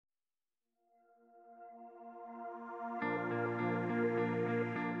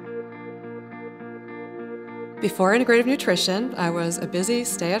Before Integrative Nutrition, I was a busy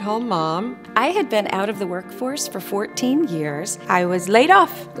stay-at-home mom. I had been out of the workforce for 14 years. I was laid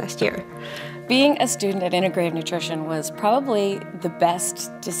off last year. Being a student at Integrative Nutrition was probably the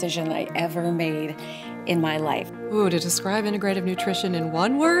best decision I ever made in my life. Ooh, to describe Integrative Nutrition in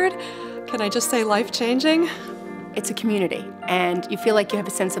one word, can I just say life-changing? It's a community, and you feel like you have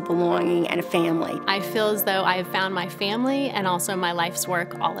a sense of belonging and a family. I feel as though I have found my family and also my life's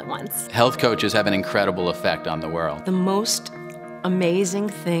work all at once. Health coaches have an incredible effect on the world. The most amazing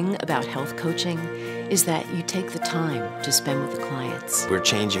thing about health coaching is that you take the time to spend with the clients. We're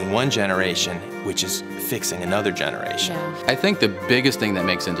changing one generation, which is fixing another generation. Yeah. I think the biggest thing that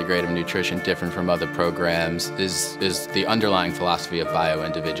makes Integrative Nutrition different from other programs is the underlying philosophy of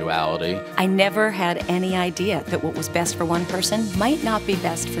bio-individuality. I never had any idea that what was best for one person might not be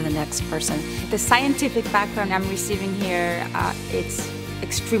best for the next person. The scientific background I'm receiving here, it's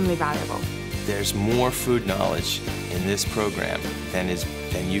extremely valuable. There's more food knowledge in this program than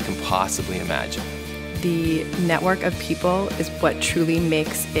you can possibly imagine. The network of people is what truly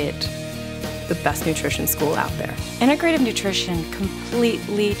makes it the best nutrition school out there. Integrative Nutrition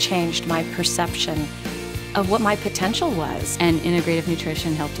completely changed my perception of what my potential was. And Integrative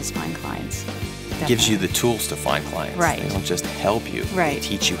Nutrition helped us find clients. It gives you the tools to find clients. Right. They don't just help you. Right. They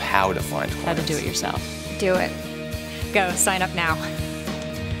teach you how to find clients. How to do it yourself. Do it. Go, sign up now.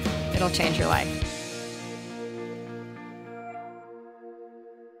 It'll change your life.